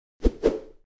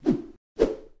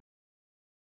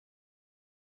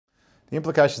The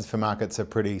implications for markets are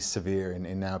pretty severe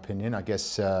in our opinion. I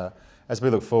guess as we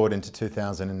look forward into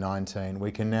 2019,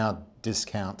 we can now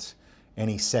discount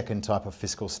any second type of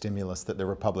fiscal stimulus that the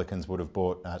Republicans would have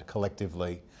bought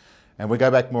collectively. And we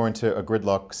go back more into a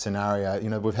gridlock scenario. You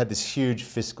know, we've had this huge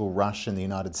fiscal rush in the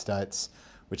United States,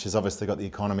 which has obviously got the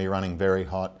economy running very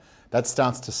hot. That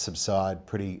starts to subside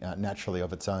pretty naturally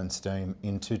of its own steam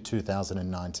into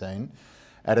 2019.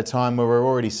 At a time where we're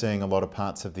already seeing a lot of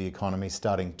parts of the economy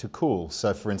starting to cool.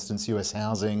 So for instance, US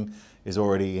housing is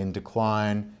already in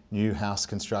decline, new house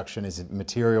construction is in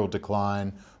material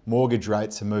decline, mortgage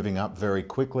rates are moving up very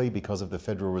quickly because of the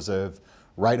Federal Reserve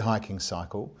rate hiking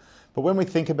cycle. But when we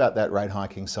think about that rate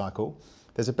hiking cycle,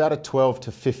 there's about a 12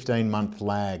 to 15 month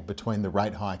lag between the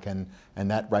rate hike and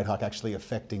that rate hike actually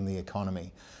affecting the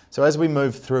economy. So as we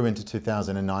move through into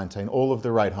 2019, all of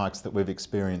the rate hikes that we've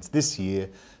experienced this year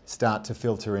start to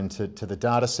filter into the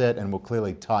data set and will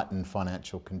clearly tighten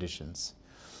financial conditions.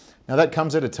 Now that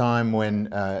comes at a time when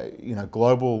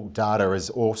global data is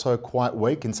also quite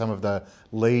weak in some of the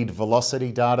lead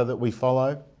velocity data that we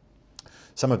follow.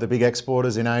 Some of the big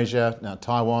exporters in Asia,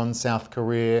 Taiwan, South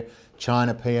Korea,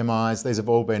 China PMIs, these have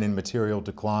all been in material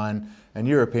decline, and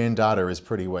European data is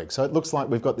pretty weak. So it looks like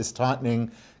we've got this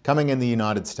tightening coming in the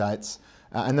United States,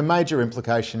 and the major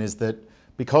implication is that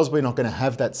because we're not going to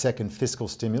have that second fiscal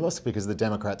stimulus, because the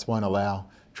Democrats won't allow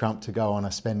Trump to go on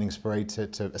a spending spree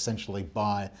to essentially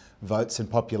buy votes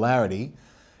and popularity,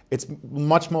 it's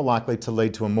much more likely to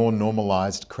lead to a more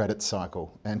normalised credit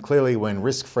cycle. And clearly when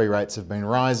risk-free rates have been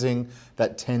rising,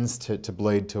 that tends to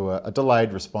bleed to a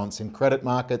delayed response in credit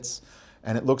markets.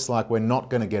 And it looks like we're not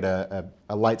going to get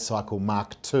a late cycle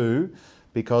Mark II,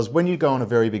 because when you go on a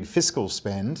very big fiscal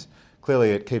spend,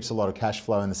 clearly it keeps a lot of cash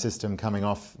flow in the system coming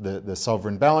off the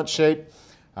sovereign balance sheet.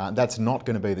 That's not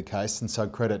going to be the case, and so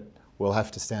credit will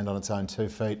have to stand on its own 2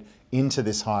 feet into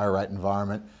this higher rate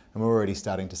environment. And we're already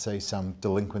starting to see some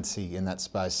delinquency in that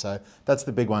space. So that's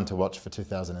the big one to watch for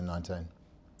 2019.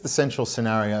 The central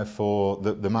scenario for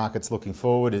the markets looking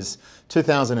forward is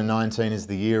 2019 is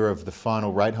the year of the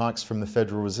final rate hikes from the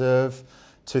Federal Reserve.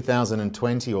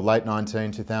 2020 or late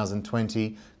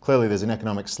 2020, clearly there's an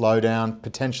economic slowdown,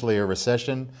 potentially a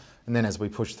recession. And then as we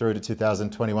push through to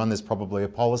 2021, there's probably a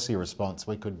policy response.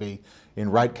 We could be in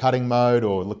rate cutting mode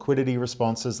or liquidity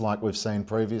responses like we've seen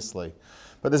previously.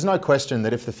 But there's no question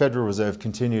that if the Federal Reserve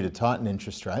continue to tighten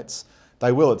interest rates,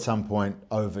 they will at some point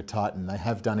over tighten. They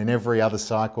have done in every other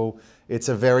cycle. It's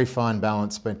a very fine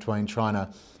balance between trying to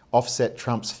offset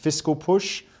Trump's fiscal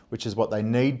push, which is what they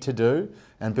need to do,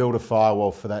 and build a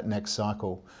firewall for that next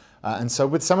cycle. And so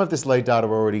with some of this lead data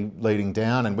already leading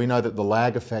down, and we know that the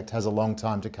lag effect has a long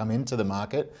time to come into the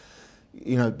market,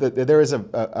 you know, there is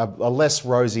a less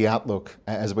rosy outlook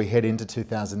as we head into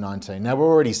 2019. Now we're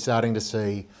already starting to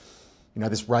see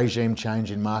this regime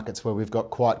change in markets where we've got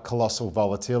quite colossal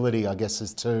volatility, I guess,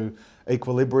 as two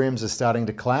equilibriums are starting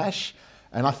to clash.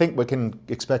 And I think we can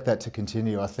expect that to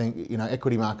continue. I think,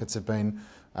 equity markets have been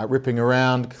ripping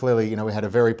around. Clearly, we had a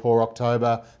very poor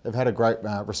October. They've had a great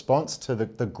response to the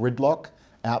gridlock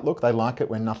outlook. They like it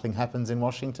when nothing happens in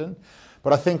Washington.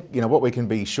 But I think, what we can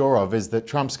be sure of is that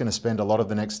Trump's going to spend a lot of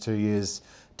the next 2 years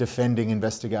defending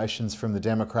investigations from the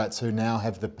Democrats, who now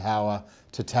have the power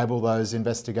to table those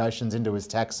investigations into his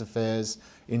tax affairs,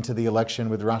 into the election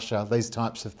with Russia, these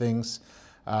types of things.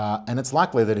 And it's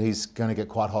likely that he's going to get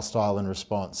quite hostile in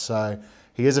response. So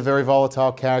he is a very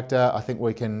volatile character. I think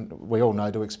we all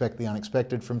know to expect the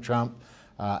unexpected from Trump.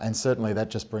 And certainly that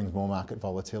just brings more market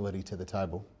volatility to the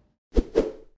table.